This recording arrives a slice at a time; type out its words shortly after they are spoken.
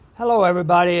Hello,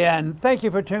 everybody, and thank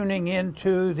you for tuning in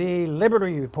to the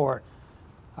Liberty Report.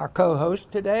 Our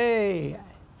co-host today,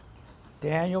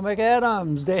 Daniel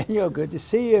McAdams. Daniel, good to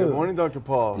see you. Good morning, Dr.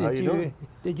 Paul. How you doing?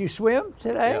 Did you swim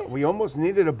today? Yeah, we almost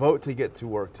needed a boat to get to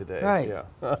work today. Right. Yeah.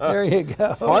 There you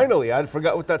go. Finally, I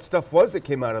forgot what that stuff was that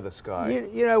came out of the sky.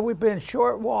 You know, we've been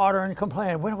short water and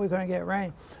complaining, when are we going to get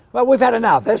rain? Well, we've had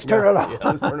enough. Let's turn it off. Yeah,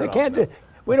 let's turn it off.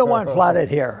 We don't want flooded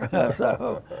here.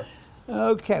 So,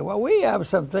 okay, well, we have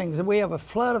some things, and we have a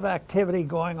flood of activity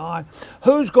going on.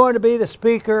 Who's going to be the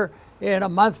speaker in a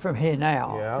month from here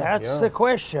now? That's the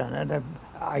question. And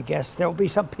I guess there'll be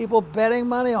some people betting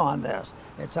money on this.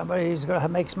 And somebody's going to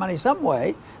make money some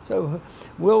way. So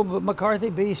will McCarthy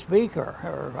be speaker?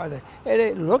 Or are they,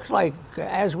 it looks like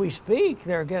as we speak,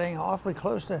 they're getting awfully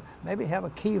close to maybe have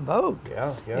a key vote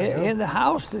in the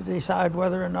House to decide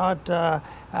whether or not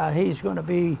he's going to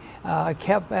be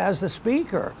kept as the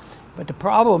speaker. But the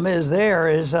problem is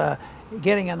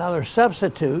getting another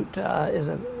substitute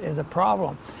is a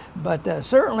problem. But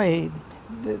certainly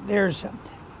there's,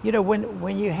 you know,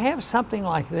 when you have something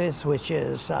like this, which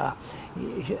is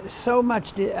so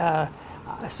much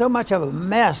of a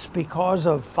mess because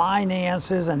of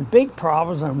finances and big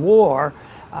problems and war,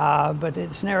 but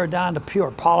it's narrowed down to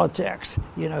pure politics.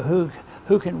 You know,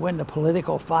 who can win the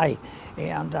political fight,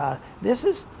 and this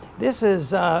is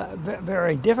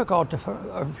very difficult to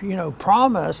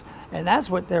promise, and that's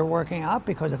what they're working out,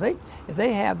 because if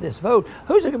they have this vote,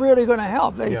 who's it really going to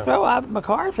help? They throw out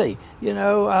McCarthy,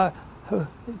 are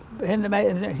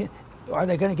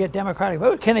they going to get Democratic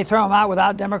votes? Can they throw them out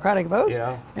without Democratic votes?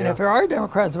 And if there are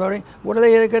Democrats voting, what are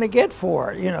they going to get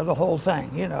for it? The whole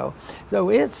thing. So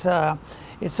it's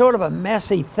sort of a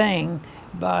messy thing.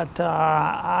 But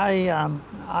I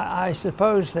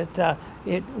suppose that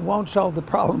it won't solve the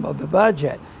problem of the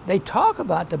budget. They talk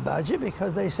about the budget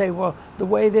because they say, well, the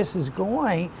way this is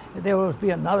going, there will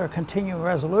be another continuing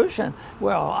resolution.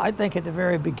 Well, I think at the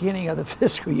very beginning of the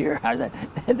fiscal year,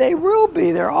 they will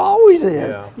be. There always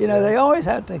is. They always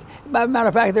have to. Matter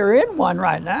of fact, they're in one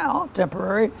right now,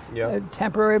 temporary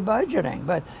budgeting.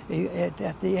 But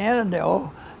at the end,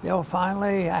 they'll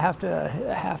finally have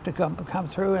to come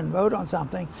through and vote on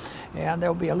something, and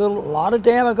there'll be a lot of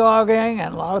demagoguing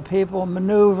and a lot of people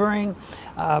maneuvering,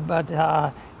 but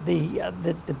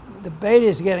the debate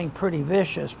is getting pretty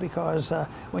vicious, because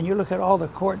when you look at all the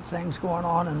court things going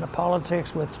on and the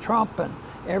politics with Trump and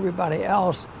everybody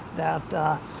else, that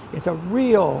it's a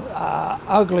real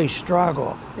ugly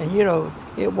struggle. And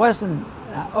it wasn't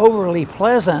overly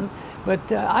pleasant,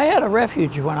 but I had a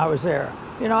refuge when I was there.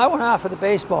 I went out for the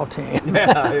baseball team.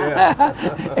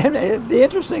 And the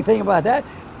interesting thing about that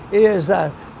is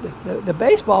the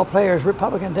baseball players,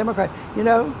 Republican, Democrat,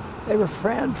 they were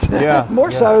friends.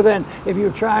 More so than if you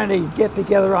were trying to get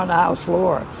together on the House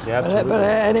floor. But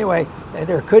anyway,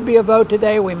 there could be a vote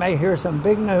today. We may hear some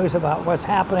big news about what's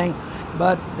happening.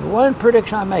 But the one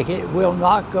prediction I make, it will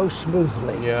not go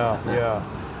smoothly.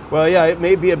 Well, it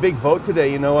may be a big vote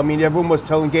today. Everyone was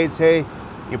telling Gaetz, hey,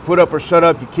 you put up or shut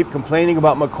up. You keep complaining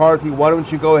about McCarthy. Why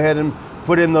don't you go ahead and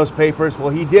put in those papers? Well,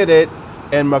 he did it.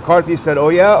 And McCarthy said, oh,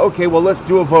 yeah? Okay, well, let's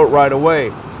do a vote right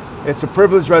away. It's a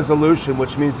privileged resolution,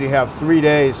 which means you have 3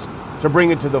 days to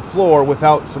bring it to the floor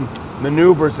without some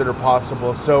maneuvers that are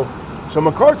possible. So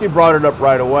McCarthy brought it up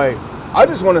right away. I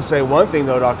just want to say one thing,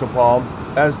 though, Dr. Paul,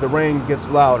 as the rain gets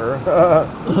louder.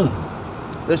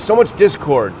 There's so much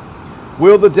discord.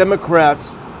 Will the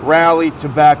Democrats rally to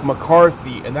back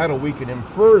McCarthy, and that'll weaken him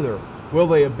further? Will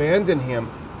they abandon him?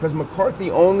 Because McCarthy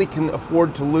only can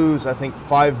afford to lose, I think,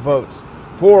 4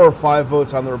 or 5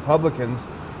 votes on the Republicans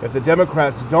if the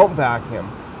Democrats don't back him.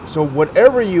 So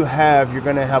whatever you have, you're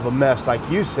going to have a mess, like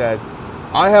you said.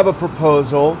 I have a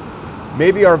proposal.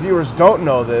 Maybe our viewers don't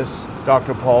know this,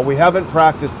 Dr. Paul. We haven't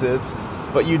practiced this,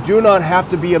 but you do not have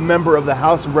to be a member of the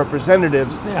House of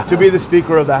Representatives to be the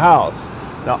Speaker of the House.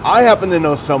 Now, I happen to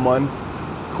know someone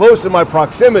close in my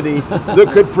proximity that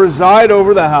could preside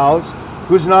over the House,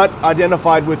 who's not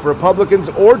identified with Republicans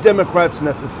or Democrats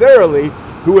necessarily,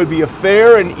 who would be a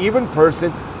fair and even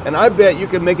person. And I bet you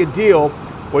could make a deal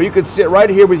where you could sit right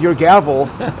here with your gavel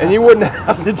and you wouldn't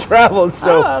have to travel.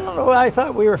 So I don't know. I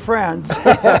thought we were friends.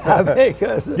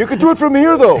 Because you could do it from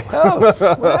here, though.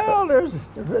 Well, there's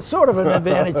sort of an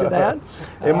advantage to that.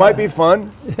 It might be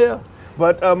fun.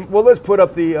 But let's put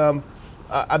up the.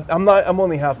 I'm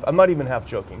not even half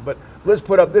joking. But let's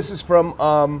put up. This is from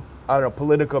I don't know,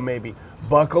 Politico maybe.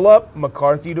 Buckle up,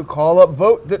 McCarthy to call up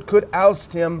vote that could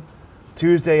oust him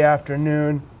Tuesday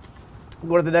afternoon.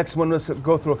 Go to the next one. Let's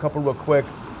go through a couple real quick,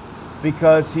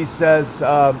 because he says,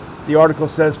 the article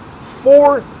says,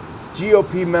 4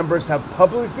 GOP members have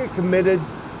publicly committed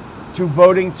to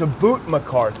voting to boot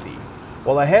McCarthy,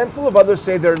 while a handful of others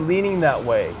say they're leaning that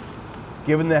way.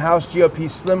 Given the House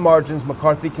GOP's slim margins,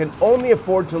 McCarthy can only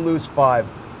afford to lose 5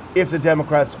 if the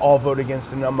Democrats all vote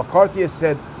against him. Now, McCarthy has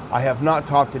said, I have not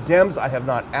talked to Dems. I have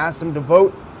not asked them to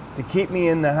vote to keep me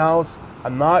in the House.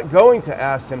 I'm not going to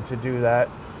ask them to do that.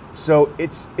 So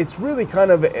it's really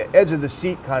kind of an edge of the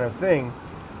seat kind of thing.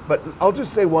 But I'll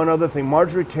just say one other thing.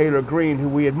 Marjorie Taylor Greene, who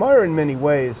we admire in many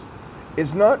ways,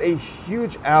 is not a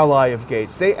huge ally of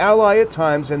Gaetz. They ally at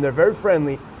times, and they're very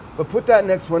friendly. But put that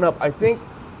next one up. I think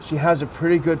she has a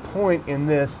pretty good point in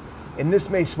this. And this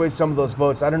may sway some of those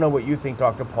votes. I don't know what you think,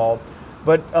 Dr. Paul.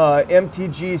 But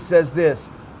MTG says this.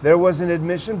 There was an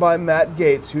admission by Matt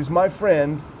Gaetz, who's my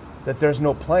friend, that there's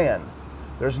no plan.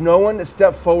 There's no one to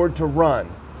step forward to run.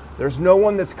 There's no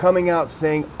one that's coming out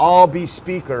saying, I'll be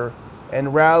speaker,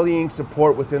 and rallying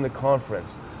support within the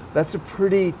conference. That's a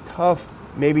pretty tough,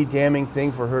 maybe damning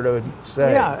thing for her to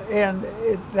say. Yeah, and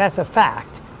that's a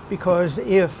fact. Because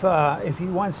if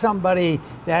you want somebody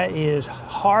that is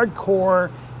hardcore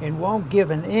and won't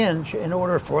give an inch in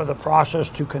order for the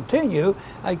process to continue,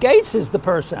 Gaetz is the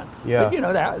person. Yeah. But, you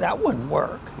know, that wouldn't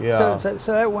work. Yeah.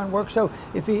 So that wouldn't work. So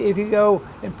if you go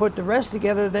and put the rest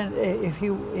together, then if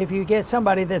you get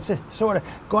somebody that's sort of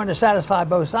going to satisfy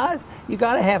both sides, you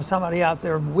got to have somebody out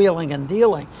there wheeling and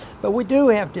dealing. But we do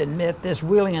have to admit this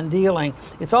wheeling and dealing,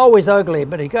 it's always ugly,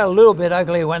 but it got a little bit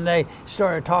ugly when they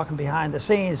started talking behind the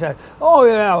scenes that, oh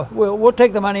yeah, we'll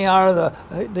take the money out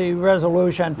of the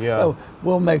resolution. Yeah.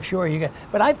 We'll make sure you get.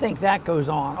 But I think that goes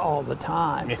on all the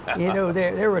time. Yeah. You know,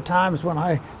 there were times when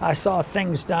I saw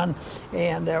things done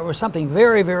and there was something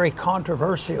very, very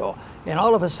controversial. And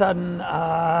all of a sudden,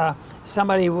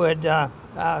 somebody would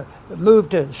move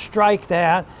to strike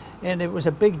that, and it was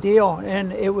a big deal,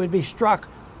 and it would be struck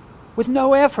with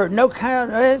no effort, no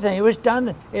kind of anything. It was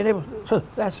done, and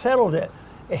that settled it.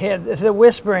 The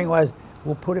whispering was,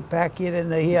 we'll put it back in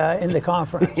the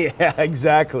conference. Yeah,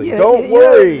 exactly. Don't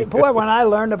worry. Boy, when I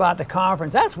learned about the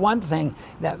conference, that's one thing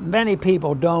that many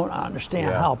people don't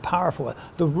understand how powerful.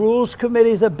 The Rules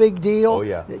Committee is a big deal. Oh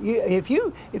yeah. If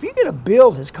you get a bill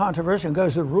that's controversial and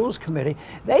goes to the Rules Committee,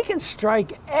 they can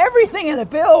strike everything in a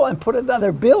bill and put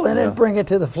another bill in it and bring it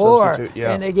to the floor,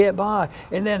 and they get by.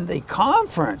 And then the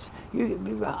conference,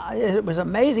 it was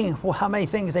amazing how many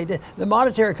things they did. The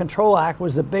Monetary Control Act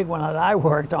was the big one that I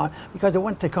worked on because it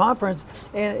went to conference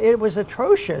and it was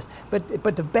atrocious. But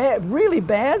the really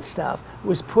bad stuff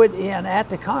was put in at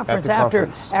the conference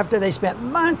after they spent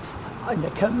months in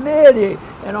the committee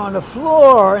and on the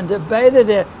floor and debated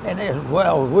it. And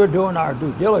we're doing our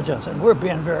due diligence and we're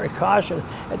being very cautious.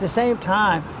 At the same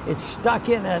time, it's stuck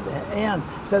in at the end.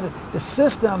 So the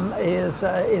system is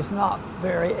not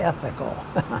very ethical.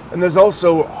 And there's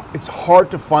also, it's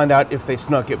hard to find out if they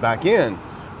snuck it back in,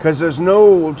 because there's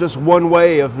no just one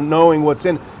way of knowing what's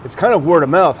in. It's kind of word of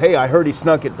mouth. Hey, I heard he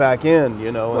snuck it back in,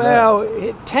 you know.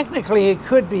 Well, technically it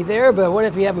could be there, but what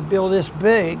if you have a bill this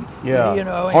big, you know,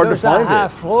 and hard goes to find to the high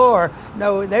it. floor?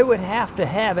 No, they would have to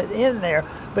have it in there.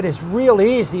 But it's real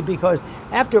easy because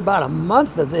after about a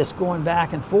month of this going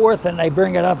back and forth, and they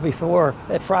bring it up before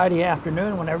that Friday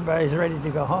afternoon when everybody's ready to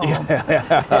go home. And,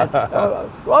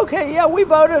 we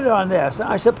voted on this.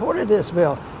 I supported this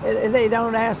bill. And they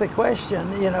don't ask the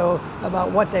question, you know,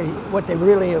 about what they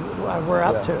really were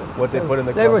up to. What they put in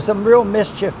the There was some real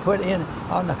mischief put in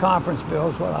on the conference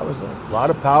bills when I was there. A lot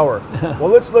of power. Well,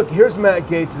 let's look. Here's Matt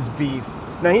Gaetz's beef.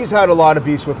 Now, he's had a lot of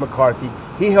beefs with McCarthy.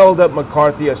 He held up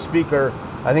McCarthy as speaker.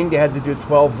 I think they had to do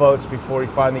 12 votes before he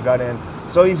finally got in.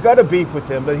 So he's got a beef with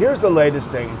him. But here's the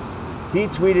latest thing. He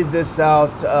tweeted this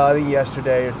out, I think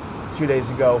yesterday or 2 days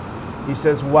ago. He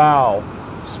says, wow,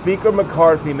 Speaker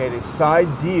McCarthy made a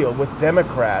side deal with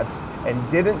Democrats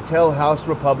and didn't tell House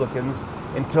Republicans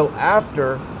until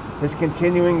after his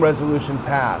continuing resolution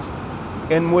passed.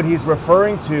 And what he's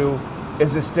referring to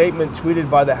is a statement tweeted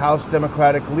by the House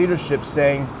Democratic leadership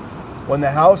saying, when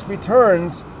the House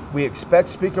returns, we expect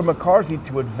Speaker McCarthy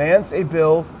to advance a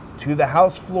bill to the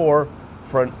House floor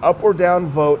for an up or down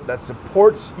vote that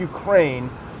supports Ukraine,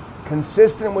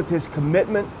 consistent with his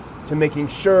commitment to making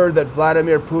sure that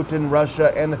Vladimir Putin,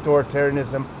 Russia, and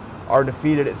authoritarianism are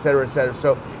defeated, et cetera, et cetera.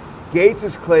 So Gaetz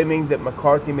is claiming that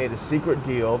McCarthy made a secret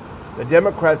deal. The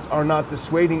Democrats are not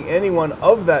dissuading anyone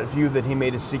of that view that he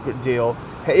made a secret deal.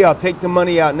 Hey, I'll take the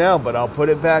money out now, but I'll put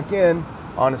it back in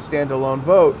on a standalone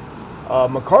vote.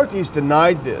 McCarthy's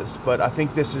denied this, but I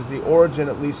think this is the origin,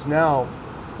 at least now,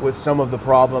 with some of the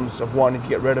problems of wanting to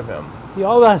get rid of him. See,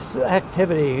 all this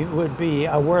activity would be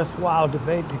a worthwhile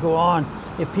debate to go on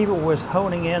if people was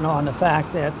honing in on the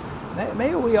fact that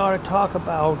maybe we ought to talk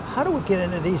about how do we get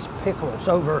into these pickles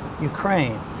over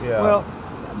Ukraine. Yeah. Well,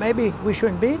 maybe we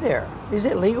shouldn't be there. Is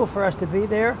it legal for us to be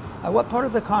there? What part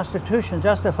of the Constitution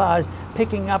justifies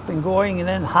picking up and going and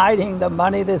then hiding the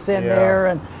money that's in there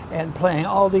and playing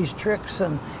all these tricks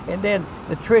and then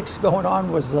the tricks going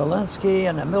on with Zelensky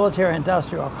and the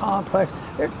military-industrial complex?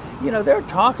 They're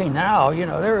talking now.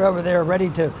 They're over there ready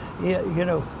to,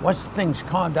 once things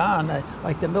calm down,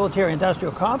 like the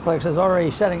military-industrial complex is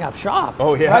already setting up shop.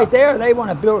 Oh yeah. Right there, they want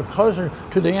to build closer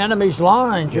to the enemy's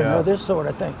lines. This sort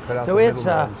of thing. So it's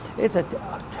a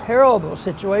terrible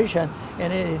situation,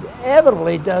 and it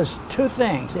inevitably does two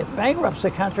things. It bankrupts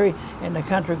the country, and the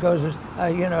country goes,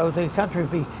 the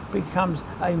country becomes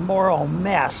a moral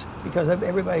mess because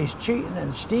everybody's cheating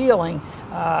and stealing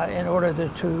in order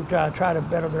to try to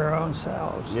better their own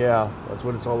selves. Yeah, that's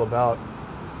what it's all about.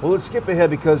 Well, let's skip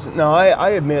ahead because now I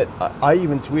admit I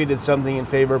even tweeted something in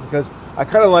favor because I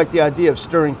kind of liked the idea of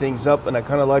stirring things up, and I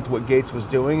kind of liked what Gaetz was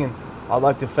doing, and I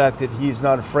like the fact that he's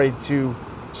not afraid to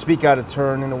speak out of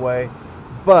turn in a way.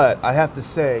 But I have to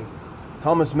say,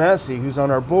 Thomas Massie, who's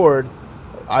on our board,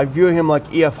 I view him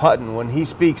like E.F. Hutton. When he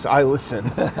speaks, I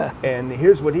listen. And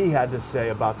here's what he had to say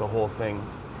about the whole thing.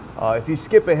 If you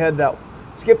skip the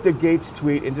Gaetz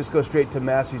tweet and just go straight to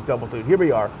Massie's double tweet. Here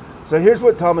we are. So here's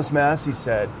what Thomas Massie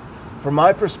said. From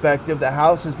my perspective, the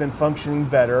House has been functioning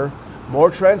better,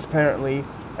 more transparently,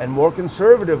 and more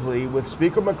conservatively with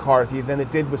Speaker McCarthy than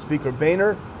it did with Speaker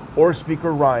Boehner or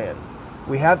Speaker Ryan.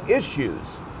 We have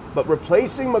issues, but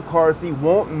replacing McCarthy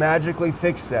won't magically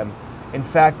fix them. In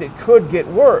fact, it could get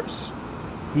worse.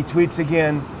 He tweets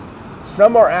again,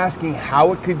 some are asking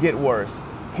how it could get worse.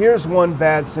 Here's one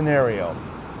bad scenario.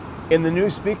 In the new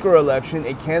speaker election,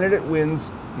 a candidate wins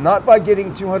not by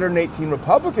getting 218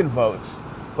 Republican votes,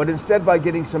 but instead by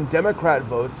getting some Democrat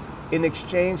votes in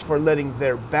exchange for letting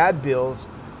their bad bills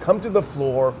come to the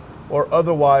floor or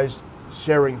otherwise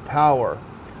sharing power.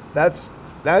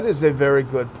 That is a very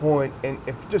good point. And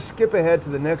if just skip ahead to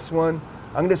the next one,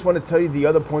 I just want to tell you the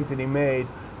other point that he made.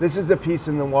 This is a piece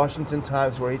in the Washington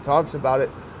Times where he talks about it.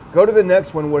 Go to the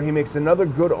next one where he makes another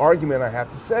good argument, I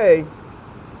have to say.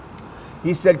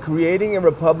 He said creating a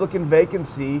Republican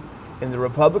vacancy in the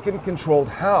Republican-controlled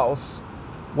House,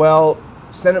 while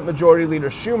Senate Majority Leader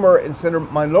Schumer and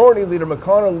Senate Minority Leader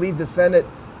McConnell lead the Senate,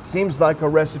 seems like a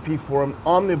recipe for an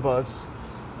omnibus.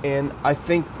 And I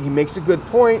think he makes a good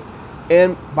point.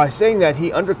 And by saying that,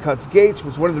 he undercuts Gaetz,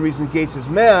 which one of the reasons Gaetz is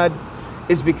mad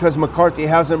is because McCarthy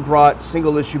hasn't brought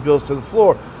single-issue bills to the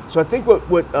floor. So I think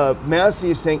what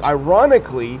Massie is saying,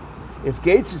 ironically, if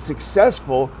Gaetz is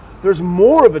successful, there's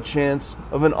more of a chance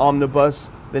of an omnibus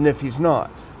than if he's not.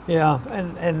 Yeah,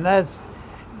 and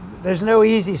there's no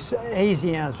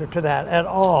easy answer to that at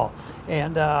all.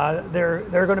 And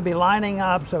they're going to be lining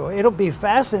up, so it'll be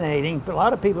fascinating. But a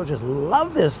lot of people just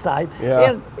love this type,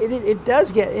 and it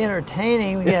does get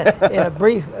entertaining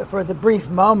for the brief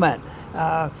moment.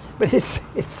 But it's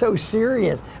so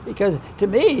serious because to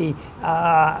me,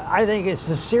 I think it's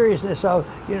the seriousness of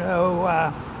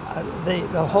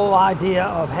the whole idea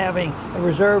of having a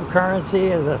reserve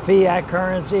currency as a fiat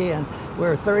currency, and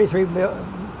we're $33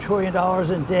 trillion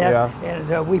in debt,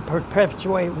 and we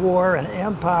perpetuate war and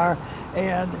empire,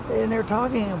 and they're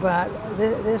talking about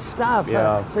this stuff.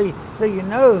 So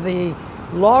the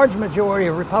large majority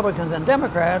of Republicans and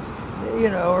Democrats,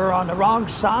 are on the wrong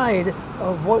side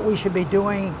of what we should be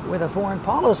doing with a foreign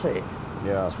policy.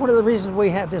 Yeah. It's one of the reasons we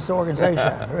have this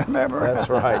organization, remember?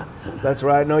 That's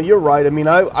right. No, you're right. I mean,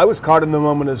 I was caught in the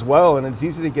moment as well, and it's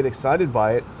easy to get excited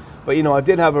by it. But, I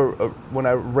did have when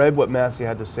I read what Massie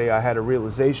had to say, I had a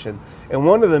realization. And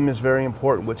one of them is very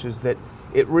important, which is that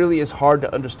it really is hard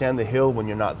to understand the Hill when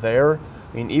you're not there.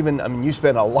 You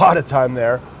spent a lot of time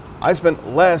there. I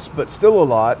spent less, but still a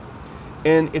lot.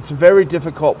 And it's a very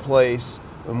difficult place.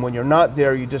 And when you're not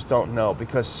there, you just don't know,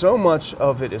 because so much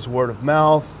of it is word of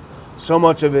mouth. So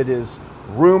much of it is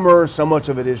rumor. So much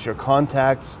of it is your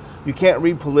contacts. You can't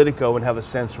read Politico and have a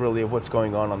sense really of what's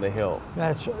going on the Hill.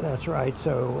 That's right.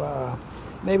 So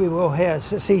maybe we'll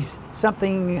see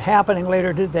something happening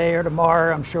later today or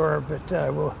tomorrow, I'm sure.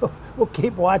 But we'll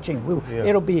keep watching.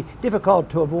 It'll be difficult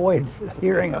to avoid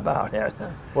hearing about it.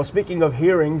 Well, speaking of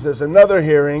hearings, there's another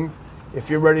hearing, if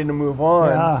you're ready to move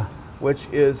on, which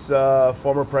is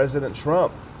former President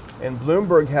Trump. And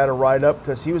Bloomberg had a write-up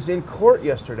because he was in court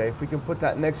yesterday. If we can put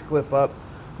that next clip up.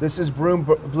 This is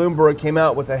Bloomberg came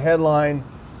out with a headline,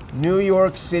 New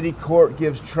York City court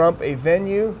gives Trump a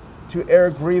venue to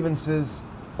air grievances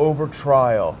over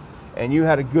trial. And you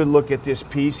had a good look at this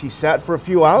piece. He sat for a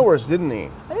few hours, didn't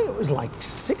he? I think it was like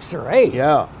 6 or 8.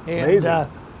 Yeah, amazing.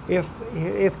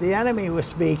 if the enemy was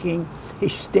speaking, he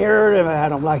stared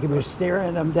at him like he was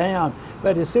staring them down.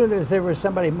 But as soon as there was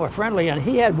somebody more friendly, and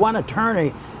he had one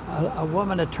attorney, a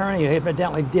woman attorney who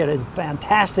evidently did a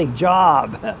fantastic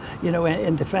job,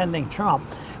 in defending Trump.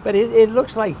 But it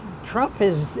looks like Trump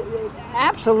has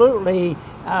absolutely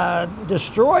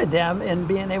destroyed them in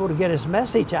being able to get his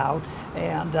message out.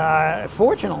 And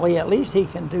fortunately, at least he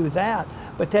can do that.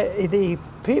 But the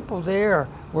people there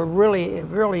were really,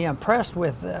 really impressed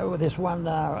with this one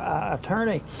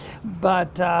attorney.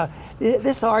 But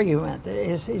this argument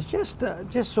is just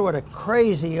sort of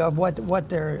crazy of what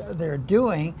they're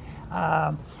doing.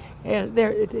 And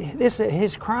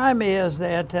his crime is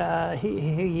that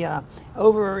he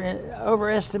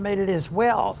overestimated his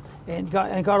wealth and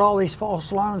got all these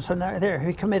false loans. So now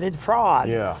he committed fraud.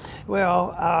 Yeah.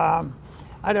 Well,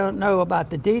 I don't know about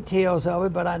the details of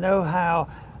it, but I know how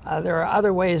there are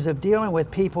other ways of dealing with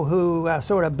people who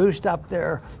sort of boost up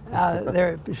their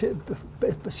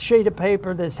sheet of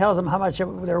paper that tells them how much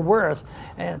they're worth,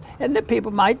 and the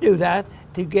people might do that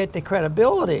to get the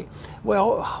credibility.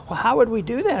 Well, how would we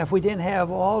do that if we didn't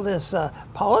have all this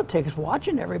politics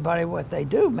watching everybody what they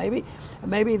do? Maybe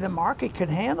the market could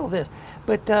handle this,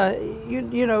 but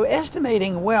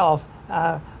estimating wealth.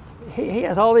 He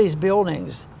has all these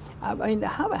buildings. I mean,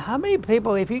 how many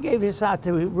people, if you gave this out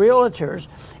to realtors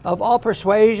of all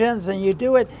persuasions and you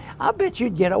do it, I bet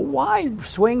you'd get a wide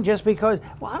swing just because,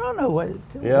 I don't know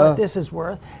what this is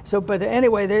worth. So, but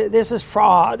anyway, this is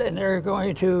fraud, and they're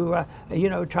going to,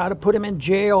 try to put him in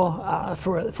jail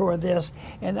for this.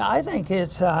 And I think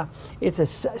it's a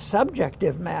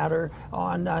subjective matter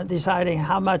on deciding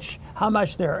how much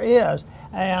there is.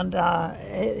 And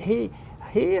he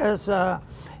is.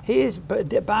 He's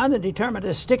bound and determined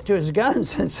to stick to his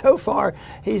guns, and so far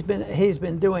he's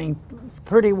been doing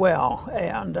pretty well.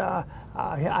 And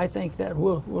I think that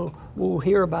we'll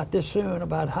hear about this soon,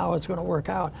 about how it's going to work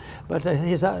out. But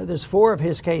there's 4 of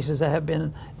his cases that have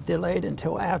been delayed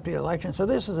until after the election. So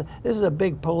this is a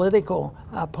big political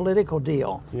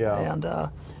deal. Yeah.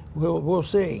 And we'll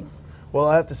see. Well,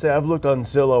 I have to say, I've looked on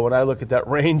Zillow, and I look at that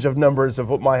range of numbers of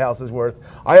what my house is worth.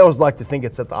 I always like to think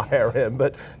it's at the higher end,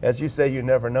 but as you say, you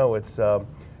never know. It's a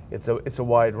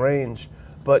wide range.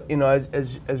 But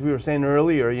as we were saying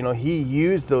earlier, he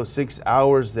used those 6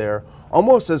 hours there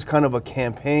almost as kind of a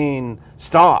campaign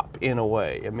stop in a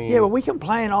way. I mean, yeah, but we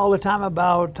complain all the time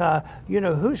about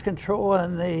who's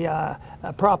controlling the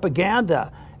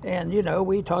propaganda. And,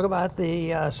 we talk about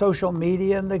the social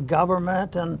media and the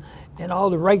government and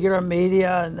all the regular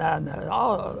media and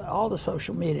all the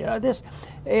social media,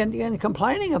 and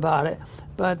complaining about it.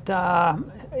 But,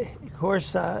 of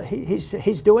course,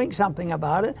 he's doing something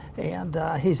about it, and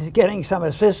he's getting some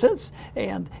assistance,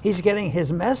 and he's getting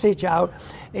his message out.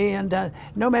 And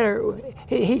no matter,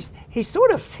 he's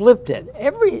sort of flipped it.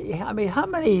 How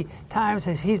many times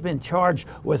has he been charged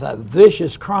with a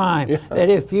vicious crime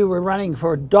that if you were running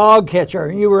for dog catcher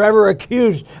and you were ever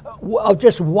accused of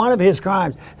just one of his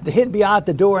crimes, he'd be out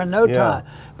the door in no time.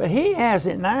 But he has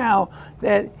it now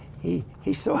that he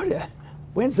sort of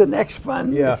when's the next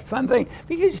fun thing?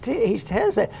 Because he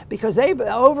says that because they've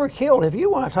overkilled. If you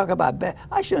want to talk about,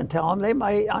 I shouldn't tell them.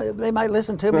 They might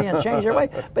listen to me and change their way.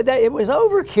 But it was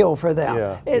overkill for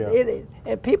them.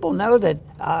 And people know that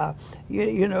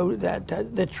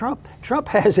that Trump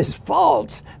has his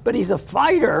faults, but he's a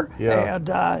fighter, and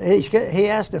he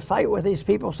has to fight with these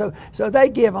people. So they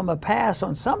give him a pass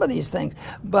on some of these things.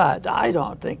 But I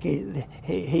don't think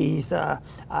he's.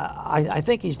 I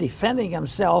think he's defending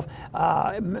himself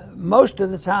most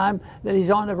of the time that he's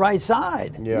on the right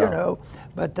side.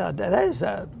 But that is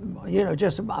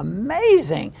just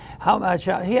amazing how much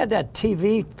he had that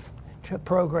TV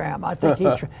program. I think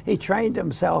he trained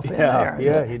himself in there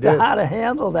to how to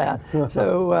handle that.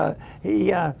 So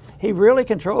he really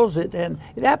controls it, and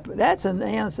that's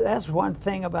one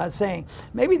thing about saying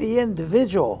maybe the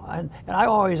individual. And I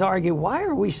always argue, why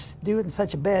are we doing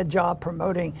such a bad job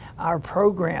promoting our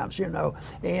programs? And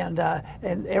the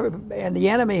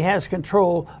enemy has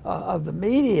control of the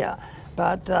media.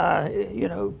 But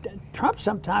Trump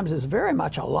sometimes is very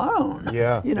much alone.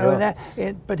 But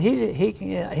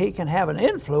he can have an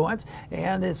influence,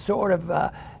 and it's sort of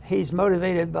he's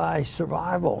motivated by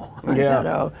survival.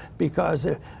 Because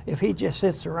if he just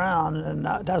sits around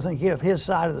and doesn't give his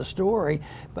side of the story,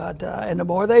 and the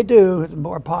more they do, the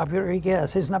more popular he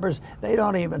gets. His numbers, they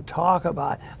don't even talk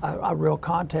about a real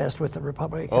contest with the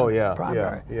Republican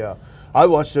primary. I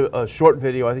watched a short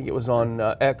video. I think it was on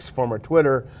X, former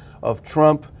Twitter, of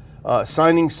Trump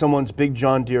signing someone's big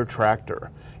John Deere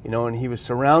tractor. and he was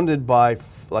surrounded by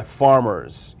like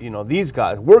farmers, these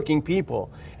guys, working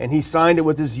people, and he signed it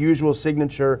with his usual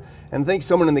signature. And I think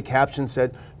someone in the caption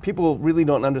said, people really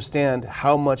don't understand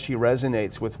how much he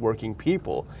resonates with working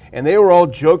people. And they were all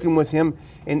joking with him.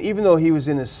 And even though he was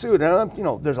in his suit,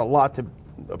 and there's a lot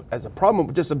as a problem,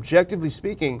 but just objectively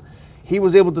speaking, he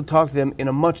was able to talk to them in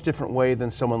a much different way than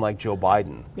someone like Joe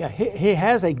Biden. Yeah, he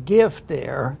has a gift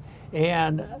there.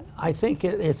 And I think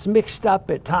it's mixed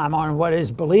up at times on what his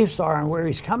beliefs are and where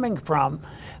he's coming from,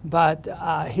 but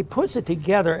he puts it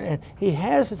together, and he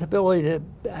has this ability to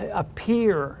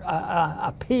appeal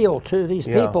to these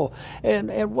people.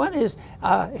 And one is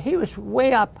he was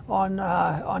way up on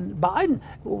Biden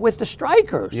with the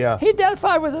strikers. Yeah. He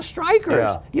identified with the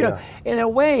strikers. In a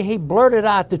way, he blurted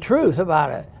out the truth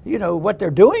about it. What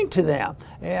they're doing to them.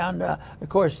 And of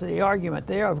course, the argument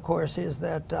there, of course, is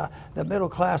that the middle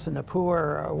class and the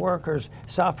poor workers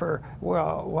suffer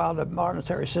while the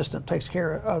monetary system takes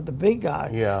care of the big guy.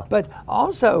 Yeah. But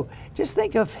also, just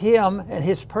think of him and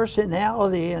his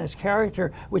personality and his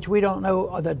character, which we don't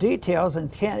know the details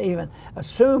and can't even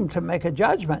assume to make a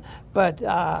judgment.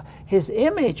 But his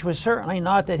image was certainly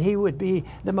not that he would be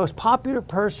the most popular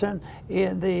person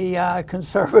in the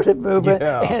conservative movement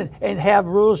and have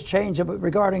rules change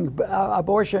regarding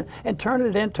abortion and turn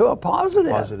it into a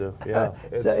positive. Positive, yeah.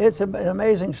 It's an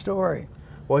amazing story.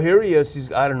 Well, here he is. He's,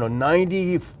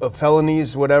 90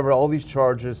 felonies, whatever, all these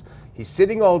charges. He's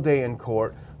sitting all day in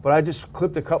court. But I just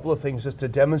clipped a couple of things just to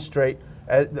demonstrate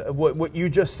what you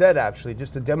just said, actually,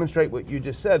 just to demonstrate what you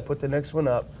just said. Put the next one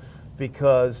up,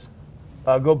 because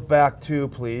go back to,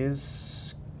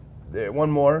 please. There, one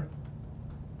more.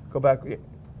 Go back.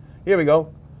 Here we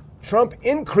go. Trump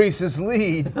increases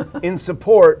lead in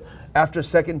support after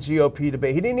second GOP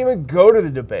debate. He didn't even go to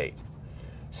the debate.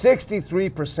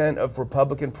 63% of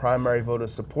Republican primary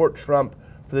voters support Trump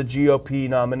for the GOP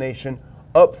nomination,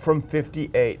 up from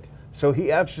 58%. So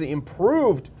he actually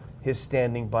improved his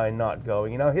standing by not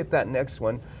going. And I'll hit that next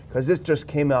one, because this just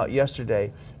came out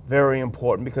yesterday. Very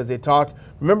important, because they talked,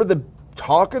 remember the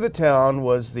talk of the town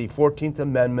was the 14th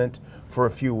Amendment for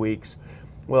a few weeks.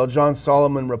 Well, John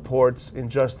Solomon reports in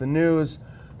Just the News,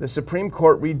 the Supreme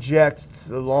Court rejects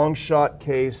the long shot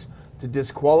case to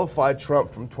disqualify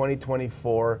Trump from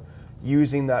 2024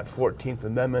 using that 14th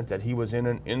Amendment that he was in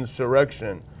an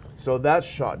insurrection. So that's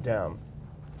shot down.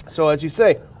 So as you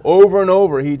say, over and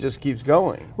over, he just keeps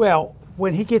going. Well,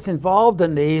 when he gets involved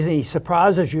in these, he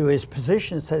surprises you, his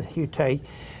positions that you take,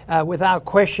 without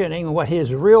questioning what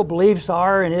his real beliefs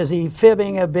are, and is he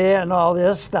fibbing a bit and all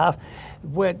this stuff.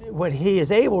 What he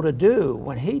is able to do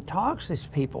when he talks to these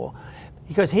people,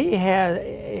 because he has,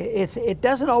 it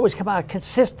doesn't always come out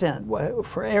consistent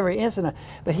for every incident,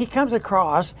 but he comes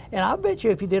across, and I'll bet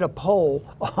you if you did a poll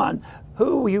on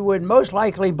who you would most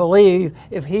likely believe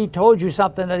if he told you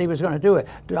something that he was going to do it,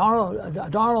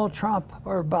 Donald Trump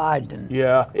or Biden.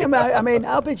 Yeah. I mean,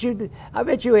 I'll bet you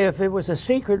if it was a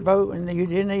secret vote and you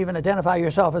didn't even identify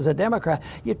yourself as a Democrat,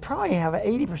 you'd probably have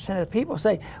 80% of the people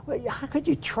say, well, how could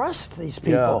you trust these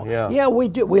people? Yeah, we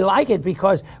do. We like it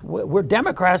because we're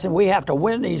Democrats and we have to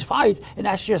win these fights, and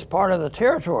that's just part of the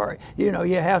territory. You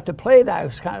have to play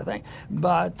those kind of things.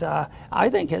 But I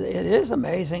think it is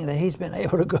amazing that he's been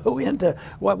able to go into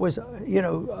what was,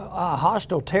 a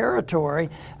hostile territory,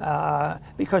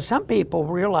 because some people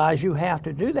realize you have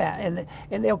to do that,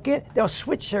 and they'll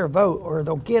switch their vote, or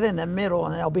they'll get in the middle,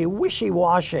 and they'll be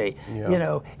wishy-washy,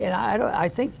 And I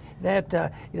think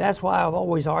that that's why I've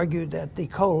always argued that the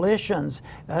coalitions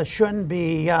shouldn't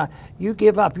be. You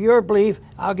give up your belief,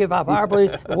 I'll give up our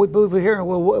belief. We move here and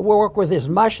we'll work with this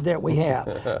mush that we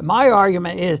have. My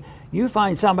argument is, you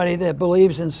find somebody that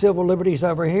believes in civil liberties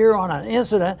over here on an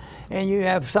incident, and you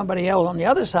have somebody else on the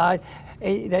other side.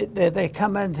 They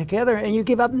come in together, and you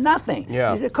give up nothing.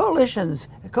 Yeah. The coalitions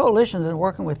and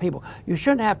working with people. You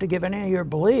shouldn't have to give any of your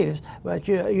beliefs, but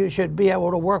you should be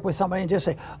able to work with somebody and just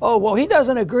say, "Oh, well, he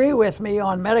doesn't agree with me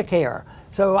on Medicare,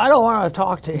 so I don't want to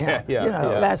talk to him."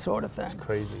 That sort of thing. It's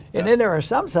crazy. And then there are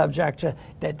some subjects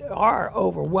that are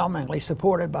overwhelmingly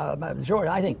supported by the majority.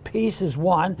 I think peace is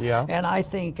one, and I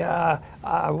think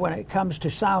when it comes to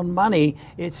sound money,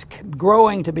 it's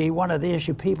growing to be one of the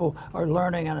issues people are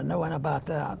learning and knowing about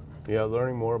that. Yeah,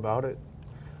 learning more about it.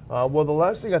 Well, the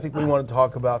last thing I think we want to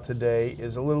talk about today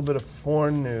is a little bit of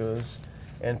foreign news.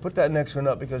 And put that next one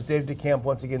up, because Dave DeCamp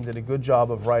once again did a good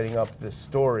job of writing up this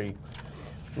story.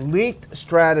 Leaked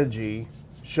strategy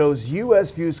shows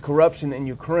U.S. views corruption in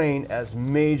Ukraine as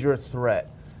major threat.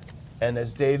 And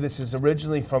as Dave, this is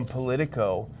originally from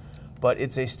Politico, but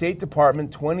it's a State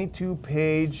Department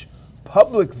 22-page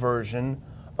public version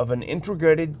of an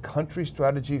integrated country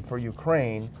strategy for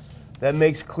Ukraine that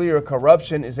makes clear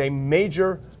corruption is a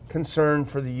major concern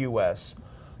for the U.S.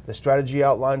 The strategy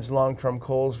outlines long-term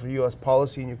goals for U.S.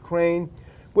 policy in Ukraine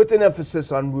with an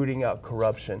emphasis on rooting out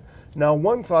corruption. Now,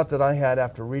 one thought that I had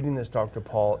after reading this, Dr.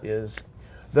 Paul, is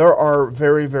there are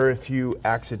very, very few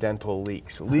accidental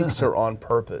leaks. Leaks are on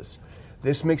purpose.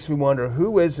 This makes me wonder,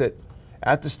 who is it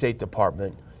at the State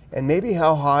Department, and maybe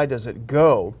how high does it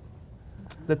go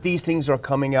that these things are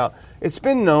coming out? It's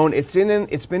been known, it's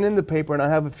been in the paper, and I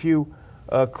have a few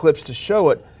clips to show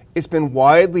it. It's been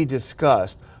widely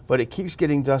discussed, but it keeps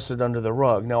getting dusted under the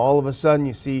rug. Now, all of a sudden,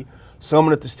 you see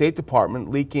someone at the State Department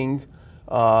leaking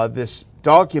this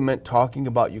document talking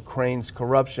about Ukraine's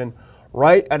corruption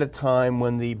right at a time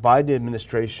when the Biden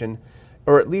administration,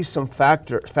 or at least some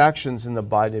factions in the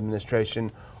Biden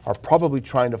administration, are probably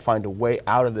trying to find a way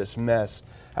out of this mess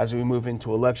as we move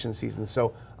into election season.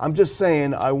 So I'm just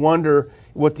saying, I wonder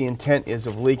what the intent is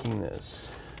of leaking this.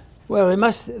 Well,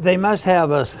 they must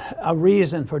have a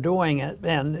reason for doing it,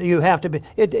 and you have to be.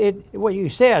 What you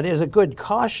said is a good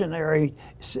cautionary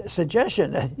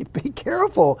suggestion. Be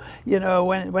careful,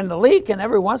 when the leak, and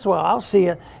every once in a while I'll see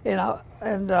it,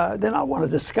 and then I want to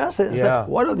discuss it and say,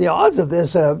 what are the odds of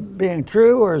this being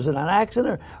true, or is it an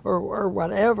accident, or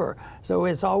whatever? So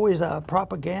it's always a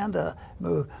propaganda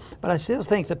move. But I still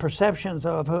think the perceptions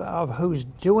of who's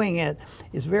doing it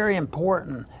is very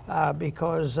important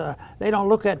because they don't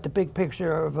look at the big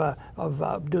picture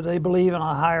of do they believe in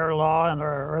a higher law, and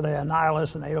or are they a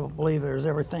nihilist and they don't believe there's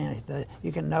everything that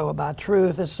you can know about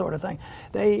truth, this sort of thing.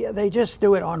 They just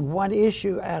do it on one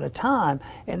issue at a time,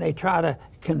 and they try to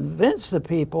convince the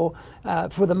people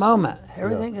for the moment.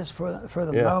 Everything is for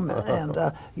the moment.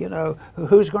 And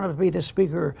who's going to be the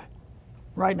speaker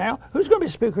right now? Who's going to be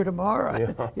speaker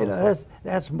tomorrow?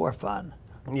 That's more fun.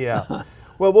 Yeah.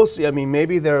 Well, we'll see. I mean,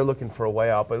 maybe they're looking for a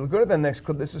way out. But we'll go to the next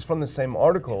clip. This is from the same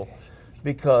article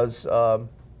because, let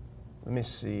me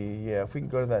see. Yeah, if we can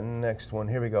go to that next one.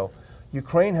 Here we go.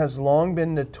 Ukraine has long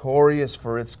been notorious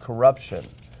for its corruption,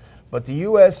 but the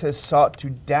U.S. has sought to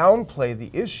downplay the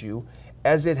issue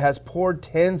as it has poured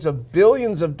tens of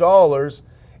billions of dollars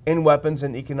in weapons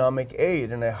and economic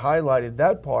aid. And I highlighted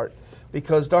that part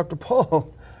because, Dr.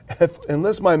 Paul,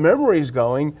 unless my memory is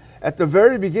going, at the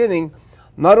very beginning,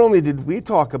 not only did we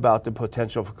talk about the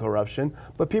potential for corruption,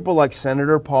 but people like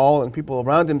Senator Paul and people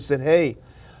around him said, hey,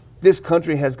 this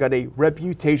country has got a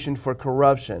reputation for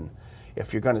corruption.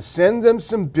 If you're going to send them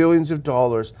some billions of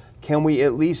dollars, can we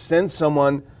at least send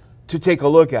someone to take a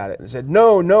look at it? And said,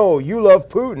 no, you love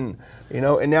Putin.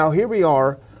 And now here we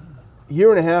are, a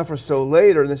year and a half or so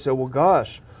later, and they said, well,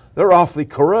 gosh, they're awfully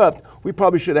corrupt. We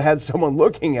probably should have had someone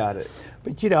looking at it.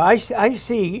 But I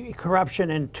see corruption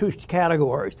in two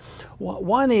categories.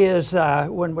 One is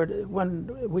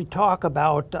when we talk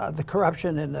about the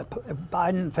corruption in the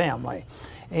Biden family,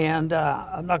 and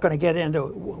I'm not going to get into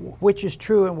which is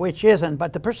true and which isn't,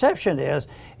 but the perception is,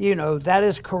 that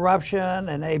is corruption,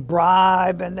 and they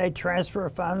bribe and they transfer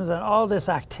funds and all this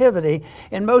activity,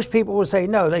 and most people would say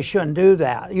no, they shouldn't do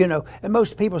that, and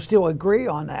most people still agree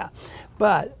on that.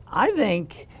 But I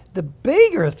think the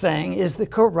bigger thing is the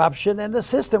corruption in the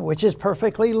system, which is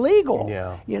perfectly legal.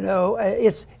 Yeah.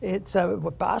 It's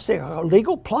a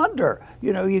legal plunder.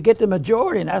 You get the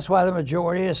majority, and that's why the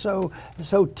majority is so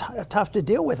tough to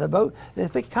deal with. The vote,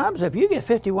 if you get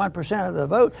 51% of the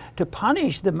vote to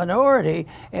punish the minority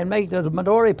and make the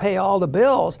minority pay all the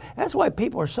bills, that's why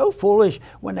people are so foolish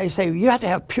when they say you have to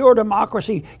have pure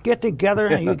democracy, get together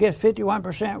and you get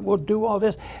 51%, we'll do all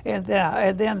this, and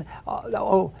then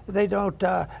they don't.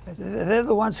 They're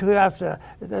the ones who have to,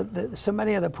 so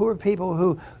many of the poor people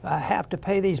who have to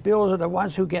pay these bills are the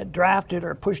ones who get drafted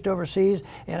or pushed overseas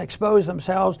and expose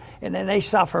themselves, and then they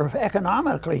suffer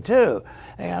economically too.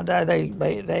 And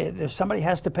somebody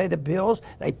has to pay the bills.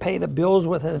 They pay the bills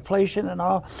with inflation and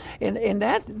all, and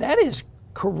that is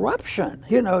corruption.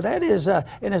 That is, and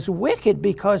it's wicked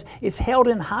because it's held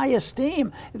in high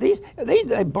esteem.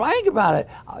 They brag about it.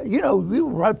 You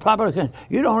Republicans,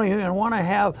 you don't even want to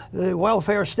have the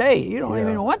welfare state. You don't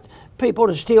even want people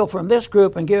to steal from this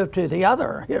group and give to the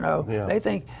other. They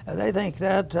think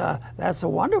that that's a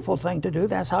wonderful thing to do.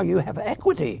 That's how you have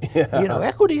equity.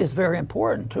 Equity is very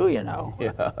important too.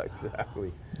 Yeah,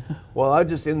 exactly. Well,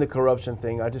 in the corruption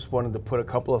thing, I just wanted to put a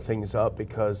couple of things up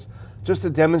because just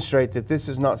to demonstrate that this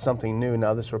is not something new.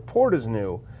 Now, this report is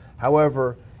new.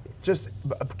 However, just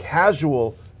a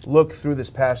casual look through this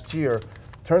past year,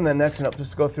 turn that next one up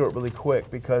just to go through it really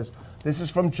quick because this is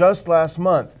from just last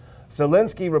month.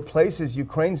 Zelensky replaces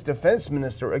Ukraine's defense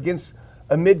minister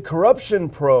amid corruption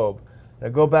probe. Now,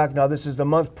 go back. Now, this is the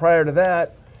month prior to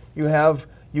that. You have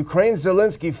Ukraine's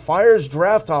Zelensky fires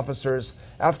draft officers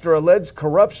after alleged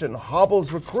corruption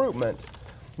hobbles recruitment.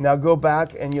 Now go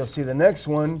back and you'll see the next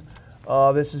one.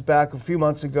 This is back a few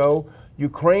months ago.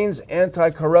 Ukraine's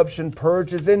anti-corruption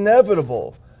purge is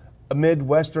inevitable amid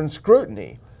Western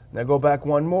scrutiny. Now go back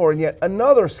one more and yet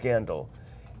another scandal.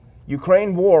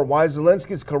 Ukraine war, why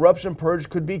Zelensky's corruption purge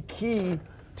could be key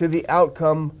to the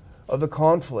outcome of the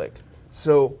conflict.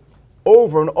 So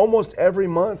over and almost every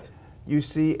month, you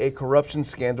see a corruption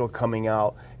scandal coming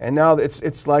out. And now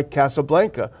it's like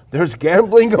Casablanca. There's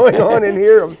gambling going on in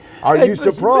here. Are you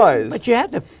surprised? But you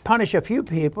had to punish a few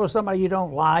people, somebody you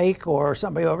don't like or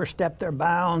somebody overstepped their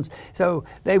bounds. So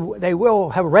they will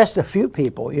have arrest a few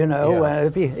people, you know. Yeah.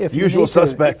 If usual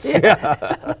suspects.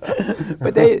 Yeah.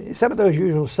 But some of those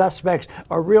usual suspects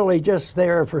are really just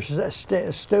there for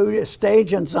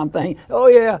staging something. Oh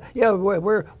yeah,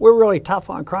 we're really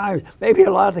tough on crimes. Maybe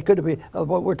a lot of it could be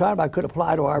what we're talking about could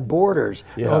apply to our borders.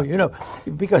 Yeah. You know,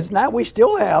 because now we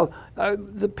still have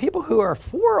the people who are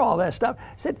for all that stuff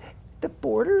said the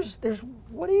borders.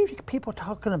 What are you people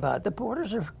talking about? The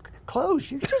borders are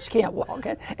closed. You just can't walk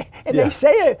in. And they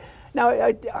say it now.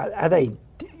 Are they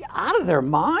out of their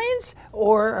minds,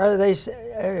 or are they?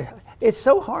 It's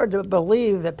so hard to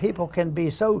believe that people can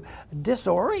be so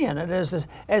disoriented as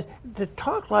to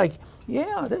talk like,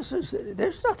 yeah,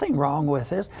 there's nothing wrong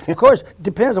with this. Of course,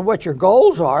 depends on what your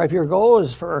goals are. If your goal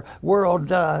is for world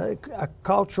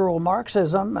cultural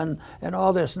Marxism and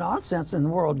all this nonsense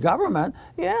in world government,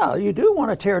 yeah, you do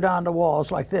want to tear down the walls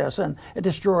like this and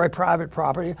destroy private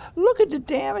property. Look at the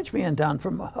damage being done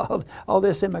from all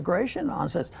this immigration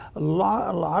nonsense. A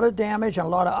lot of damage, a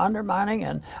lot of undermining,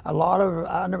 and a lot of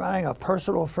undermining of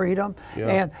personal freedom.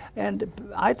 Yeah. And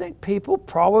I think people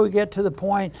probably get to the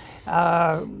point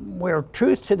where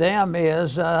truth to them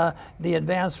is the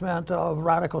advancement of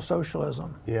radical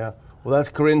socialism. Yeah. Well, that's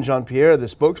Corinne Jean-Pierre, the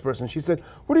spokesperson. She said,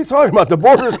 what are you talking about? The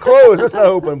border's closed. It's not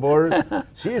open borders.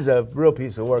 She's a real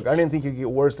piece of work. I didn't think you could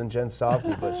get worse than Jen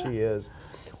Psaki, but she is.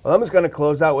 Well, I'm just going to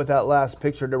close out with that last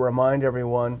picture to remind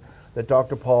everyone that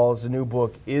Dr. Paul's new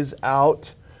book is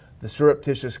out, The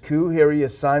Surreptitious Coup. Here he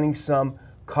is signing some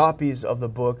copies of the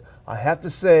book. I have to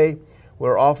say,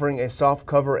 we're offering a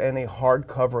softcover and a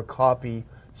hardcover copy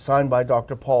signed by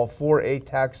Dr. Paul for a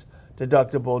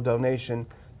tax-deductible donation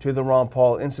to the Ron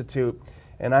Paul Institute.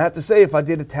 And I have to say, if I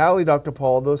did a tally, Dr.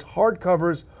 Paul, those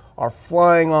hardcovers are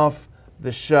flying off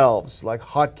the shelves like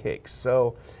hotcakes.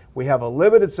 So we have a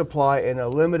limited supply and a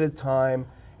limited time,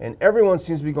 and everyone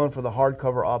seems to be going for the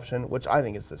hardcover option, which I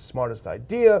think is the smartest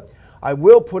idea. I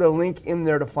will put a link in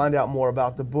there to find out more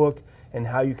about the book and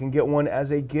how you can get one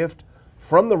as a gift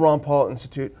from the Ron Paul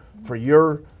Institute for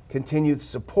your continued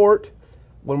support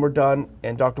when we're done.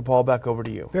 And Dr. Paul, back over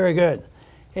to you. Very good.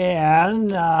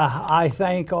 And I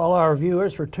thank all our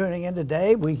viewers for tuning in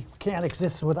today. We can't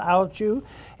exist without you.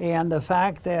 And the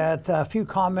fact that a few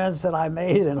comments that I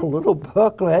made in a little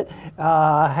booklet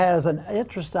has an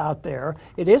interest out there.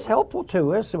 It is helpful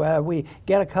to us. We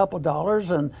get a couple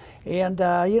dollars, and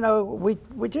you know,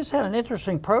 we just had an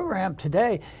interesting program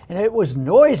today, and it was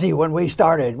noisy when we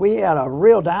started. We had a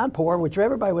real downpour, which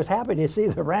everybody was happy to see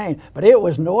the rain, but it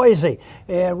was noisy.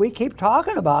 And we keep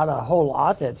talking about a whole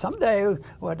lot that someday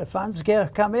when the funds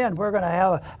come in, we're going to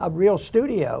have a real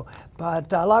studio.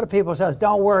 But a lot of people say,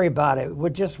 don't worry about it.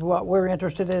 We're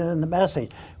interested in the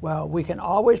message. Well, we can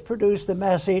always produce the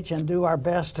message and do our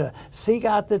best to seek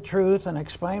out the truth and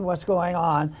explain what's going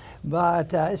on.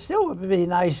 But it still would be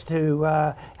nice to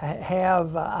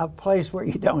have a place where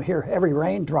you don't hear every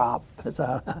raindrop.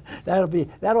 So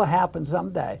that'll happen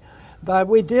someday. But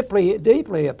we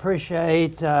deeply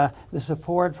appreciate the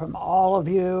support from all of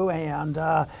you,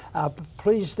 and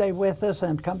please stay with us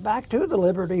and come back to the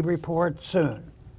Liberty Report soon.